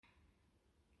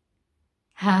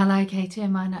Hello, Katie,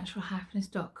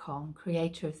 mynaturalhappiness.com,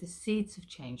 creator of the Seeds of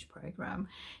Change program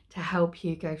to help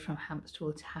you go from hamster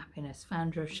wheel to happiness,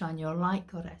 founder of Shine Your Light,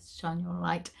 Goddess Shine Your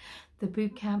Light, the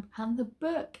bootcamp and the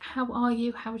book. How are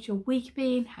you? How has your week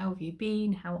been? How have you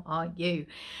been? How are you?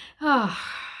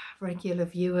 Regular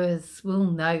viewers will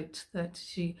note that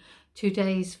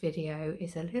today's video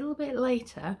is a little bit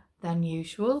later than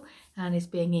usual and is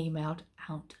being emailed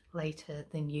out later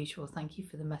than usual. Thank you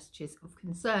for the messages of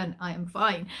concern. I am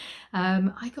fine.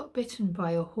 I got bitten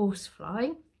by a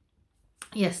horsefly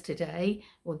yesterday,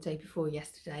 or the day before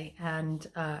yesterday, and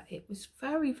it was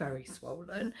very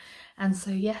swollen, and so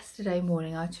yesterday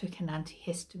morning I took an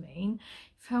antihistamine,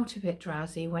 felt a bit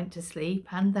drowsy, went to sleep,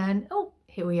 and then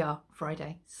here we are,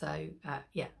 Friday. So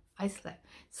yeah, I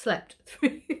slept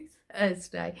through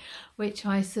Thursday, which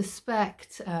I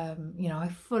suspect I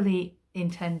fully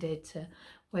intended to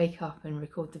wake up and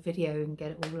record the video and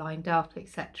get it all lined up,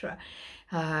 etc.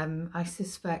 I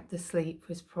suspect the sleep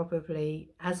was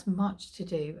probably as much to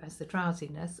do as the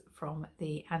drowsiness from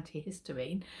the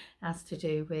antihistamine as to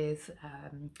do with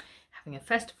having a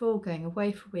festival, going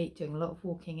away for a week, doing a lot of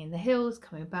walking in the hills,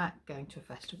 coming back, going to a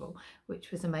festival,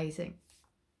 which was amazing.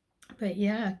 But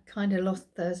yeah, kind of lost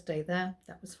Thursday there.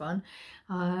 That was fun.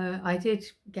 I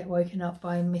did get woken up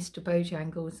by Mr.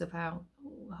 Bojangles about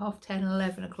 10:30,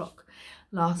 11 o'clock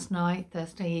last night,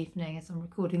 Thursday evening, as I'm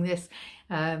recording this.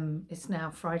 It's now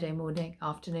Friday morning,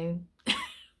 afternoon.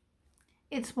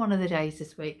 It's one of the days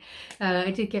this week.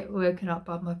 I did get woken up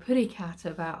by my putty cat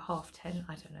about 10:30,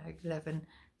 I don't know, 11,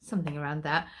 something around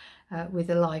that, with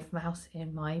a live mouse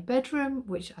in my bedroom,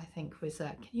 which I think was,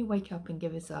 can you wake up and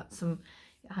give us some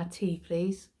tea,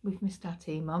 please? We've missed our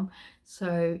tea, Mum.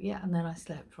 So yeah, and then I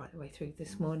slept right the way through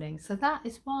this morning. So that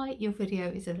is why your video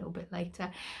is a little bit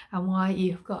later, and why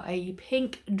you've got a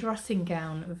pink dressing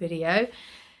gown video,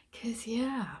 because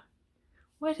yeah,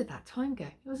 where did that time go?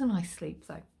 It was a nice sleep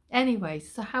though. Anyway,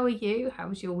 so how are you? How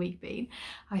has your week been?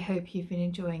 I hope you've been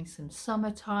enjoying some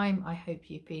summertime. I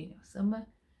hope you've been summer.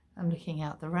 I'm looking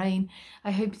out the rain.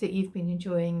 I hope that you've been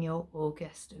enjoying your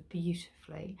August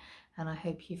beautifully, and I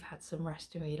hope you've had some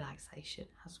rest and relaxation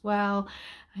as well.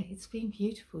 It's been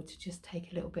beautiful to just take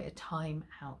a little bit of time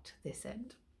out this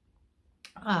end.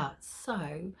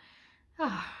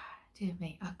 Dear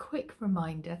me, a quick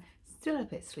reminder, still a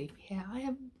bit sleepy here.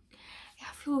 I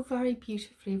feel very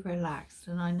beautifully relaxed,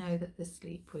 and I know that the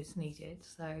sleep was needed.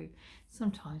 So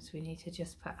sometimes we need to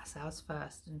just put ourselves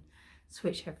first and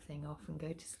switch everything off and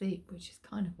go to sleep, which is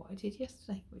kind of what I did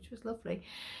yesterday, which was lovely.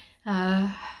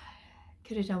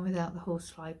 Could have done without the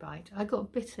horsefly bite. I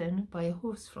got bitten by a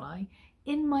horsefly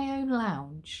in my own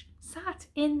lounge, sat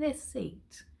in this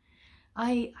seat.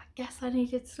 I guess I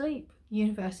needed sleep.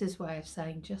 Universe's way of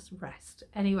saying just rest.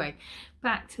 Anyway,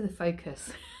 back to the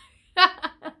focus.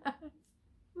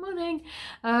 Morning.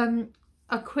 A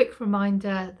quick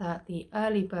reminder that the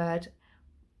early bird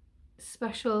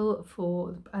special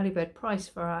for the early bird price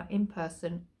for our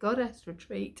in-person Goddess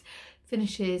retreat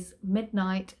finishes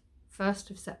midnight 1st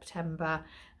of September.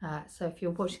 So if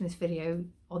you're watching this video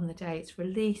on the day it's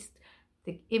released,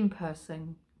 the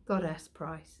in-person Goddess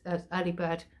price, early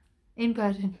bird, I'm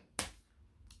not even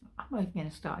going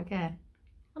to start again.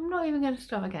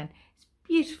 It's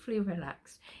beautifully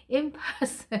relaxed.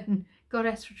 In-person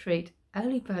Goddess retreat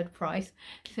early bird price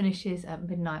finishes at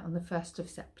midnight on the 1st of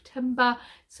September.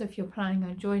 So if you're planning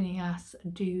on joining us,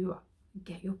 do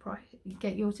get your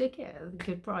ticket at a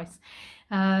good price.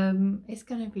 It's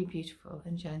going to be beautiful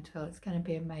and gentle. It's going to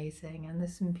be amazing, and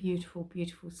there's some beautiful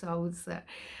souls that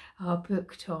are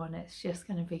booked on. It's just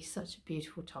going to be such a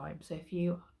beautiful time. So if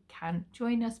you can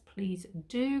join us, please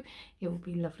do. It will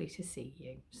be lovely to see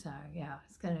you. So yeah,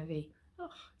 it's going to be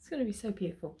so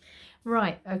beautiful.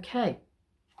 Right, okay.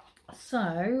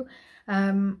 So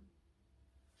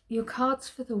your cards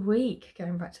for the week,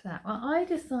 going back to that, well, I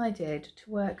decided to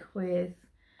work with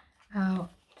our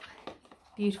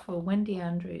beautiful Wendy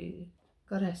Andrew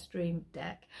Goddess Dream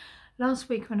deck. Last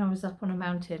week when I was up on a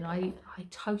mountain, I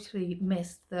totally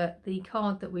missed that the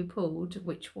card that we pulled,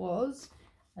 which was,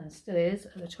 and still is,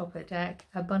 at the top of the deck,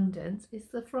 Abundance, is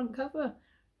the front cover.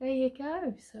 There you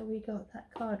go. So we got that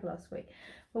card last week.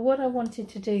 But what I wanted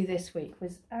to do this week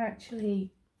was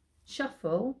actually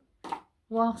shuffle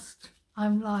whilst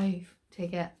I'm live to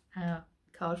get our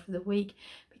card for the week,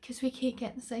 because we keep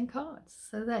getting the same cards.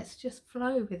 So let's just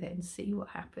flow with it and see what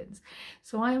happens.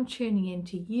 So I am tuning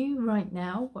into you right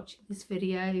now, watching this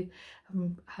video.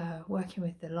 I'm working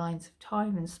with the lines of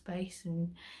time and space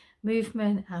and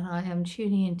movement, and I am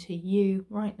tuning into you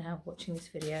right now, watching this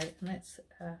video. And let's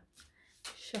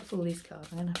shuffle these cards.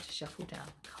 I'm going to have to shuffle down.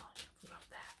 I can't shuffle up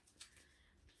there.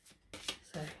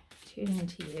 So tuning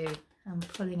into you and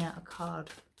pulling out a card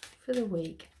for the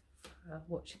week for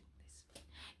watching this.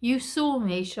 You saw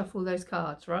me shuffle those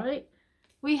cards, right?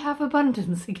 We have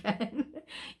abundance again.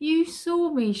 You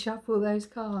saw me shuffle those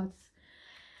cards.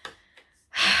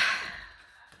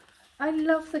 I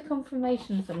love the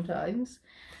confirmation sometimes,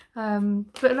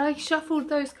 but I shuffled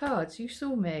those cards. You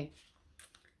saw me.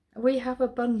 We have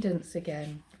abundance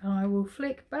again. And I will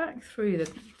flick back through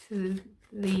to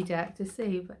the deck to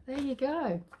see, but there you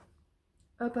go.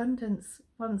 Abundance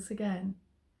once again.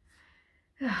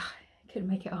 Couldn't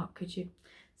make it up, could you?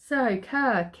 So,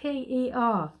 Ker,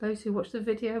 K-E-R. Those who watched the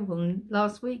video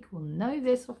last week will know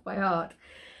this off by heart.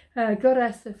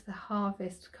 Goddess of the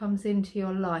harvest comes into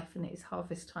your life, and it is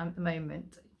harvest time at the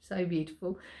moment. So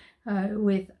beautiful.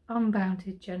 With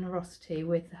unbounded generosity.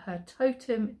 With her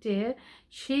totem deer,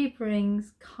 she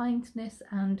brings kindness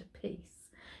and peace.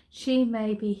 She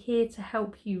may be here to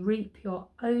help you reap your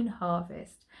own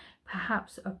harvest.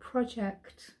 Perhaps a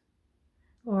project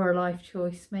or a life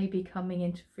choice may be coming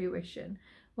into fruition.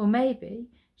 Or maybe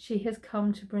she has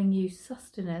come to bring you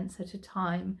sustenance at a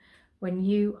time when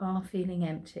you are feeling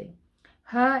empty.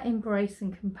 Her embrace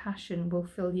and compassion will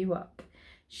fill you up.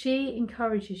 She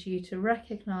encourages you to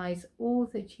recognize all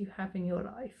that you have in your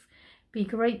life. Be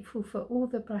grateful for all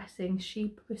the blessings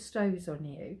she bestows on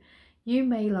you. You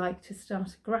may like to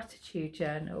start a gratitude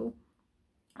journal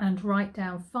and write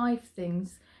down 5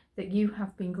 things that you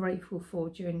have been grateful for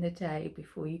during the day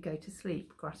before you go to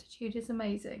sleep. Gratitude is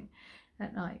amazing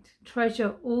at night.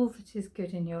 Treasure all that is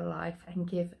good in your life and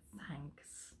give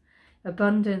thanks.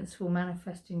 Abundance will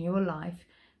manifest in your life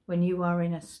when you are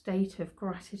in a state of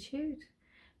gratitude.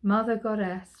 Mother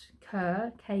Goddess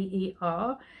Ker,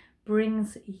 K-E-R,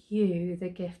 brings you the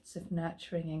gifts of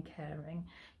nurturing and caring.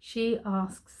 She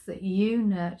asks that you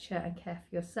nurture and care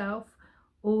for yourself,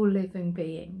 all living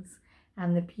beings,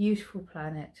 and the beautiful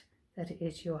planet that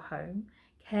is your home.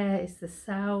 Care is the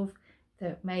salve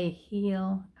that may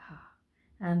heal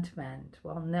and mend,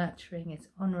 while nurturing is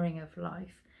honouring of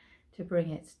life to bring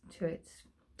it to its...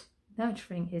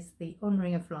 Nurturing is the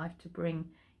honouring of life to bring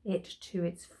it to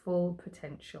its full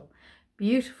potential.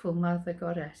 Beautiful Mother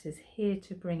Goddess is here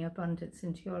to bring abundance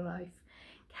into your life.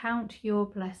 Count your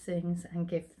blessings and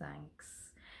give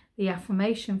thanks. The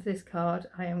affirmation for this card: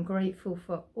 I am grateful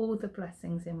for all the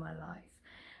blessings in my life.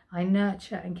 I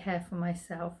nurture and care for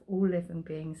myself, all living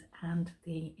beings, and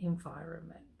the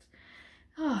environment.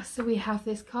 So we have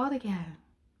this card again.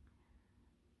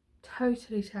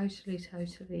 Totally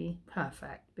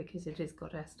perfect, because it is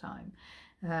Goddess time.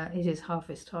 It is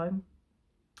harvest time,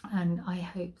 and I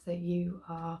hope that you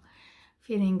are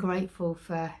feeling grateful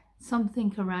for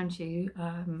something around you.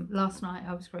 Last night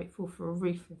I was grateful for a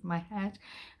roof over my head,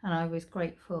 and I was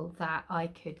grateful that I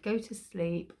could go to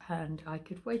sleep and I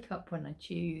could wake up when I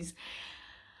choose,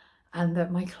 and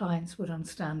that my clients would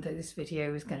understand that this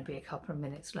video was going to be a couple of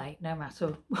minutes late no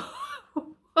matter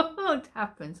what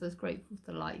happens. I was grateful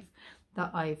for the life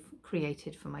that I've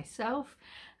created for myself.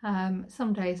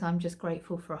 Some days I'm just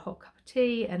grateful for a hot cup of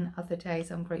tea, and other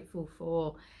days I'm grateful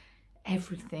for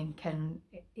everything, and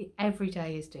every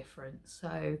day is different.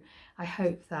 So I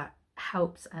hope that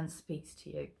helps and speaks to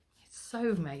you. It's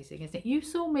so amazing, isn't it? You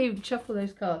saw me shuffle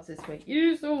those cards this week.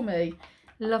 You saw me.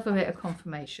 Love a bit of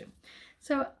confirmation.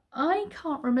 So I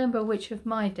can't remember which of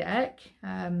my deck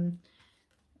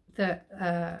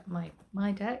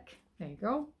my deck, there you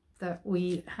go, that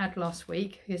we had last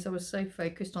week, because I was so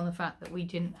focused on the fact that we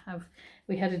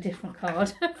had a different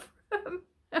card from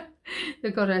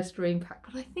the Goddess Dream Pack,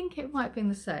 but I think it might have been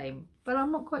the same, but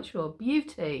I'm not quite sure.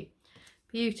 Beauty,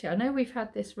 I know we've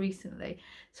had this recently.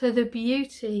 So the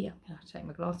beauty, I'm going to take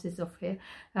my glasses off here.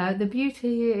 The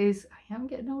beauty is, I am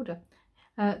getting older.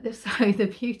 So the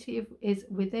beauty is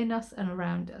within us and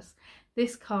around us.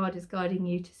 This card is guiding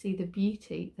you to see the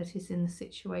beauty that is in the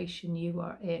situation you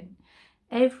are in.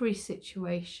 Every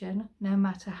situation, no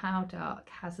matter how dark,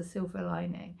 has a silver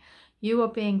lining. You are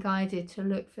being guided to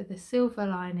look for the silver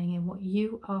lining in what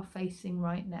you are facing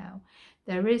right now.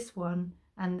 There is one,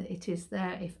 and it is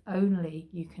there if only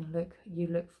you can look for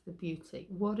the beauty.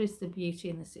 What is the beauty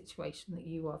in the situation that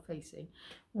you are facing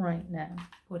right now?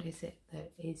 What is it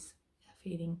that is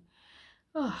feeling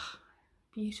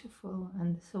beautiful,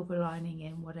 and the silver lining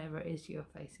in whatever it is you're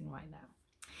facing right now?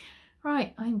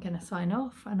 Right, I'm going to sign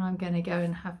off, and I'm going to go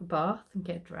and have a bath and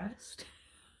get dressed.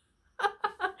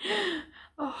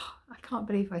 I can't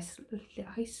believe I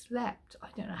slept. I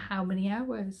don't know how many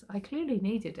hours. I clearly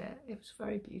needed it. It was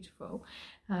very beautiful.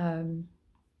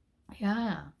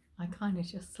 Yeah, I kind of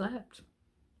just slept.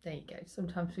 There you go.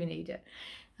 Sometimes we need it.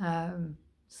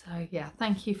 So yeah,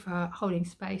 thank you for holding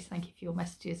space. Thank you for your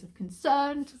messages of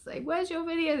concern to say, where's your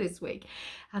video this week?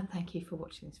 And thank you for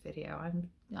watching this video.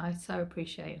 I so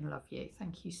appreciate and love you.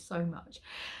 Thank you so much.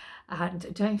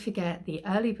 And don't forget, the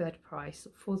early bird price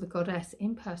for the Goddess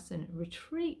in-person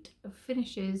retreat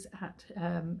finishes at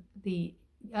the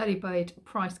early bird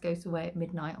price goes away at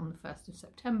midnight on the 1st of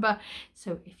September.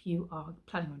 So if you are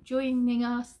planning on joining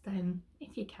us, then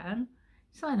if you can,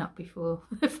 sign up before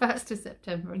the 1st of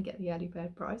September and get the early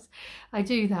bird price. I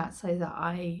do that so that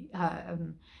I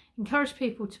encourage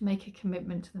people to make a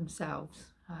commitment to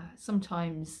themselves.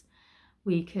 Sometimes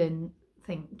we can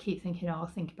keep thinking, oh, I'll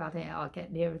think about it, I'll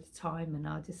get nearer the time and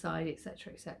I'll decide,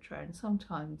 etc., etc. And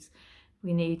sometimes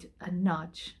we need a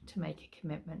nudge to make a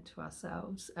commitment to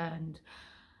ourselves. And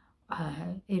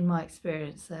in my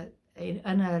experience, that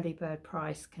an early bird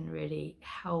price can really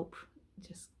help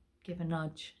just give a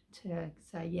nudge to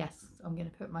say, yes, I'm going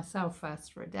to put myself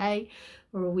first for a day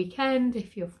or a weekend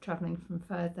if you're traveling from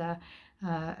further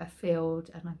afield,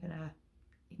 and I'm going to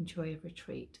enjoy a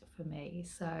retreat for me.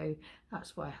 So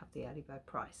that's why I have the early bird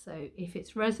price. So if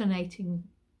it's resonating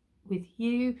with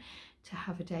you to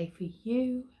have a day for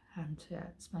you and to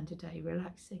spend a day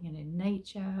relaxing and in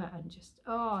nature and just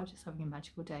having a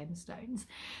magical day in the Stones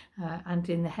and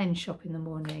in the hen shop in the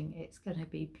morning, it's going to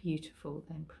be beautiful,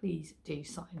 then please do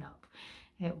sign up.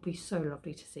 It will be so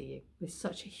lovely to see you. With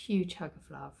such a huge hug of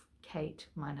love, Kate,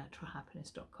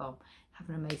 mynaturalhappiness.com. Have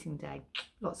an amazing day.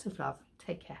 Lots of love.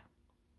 Take care.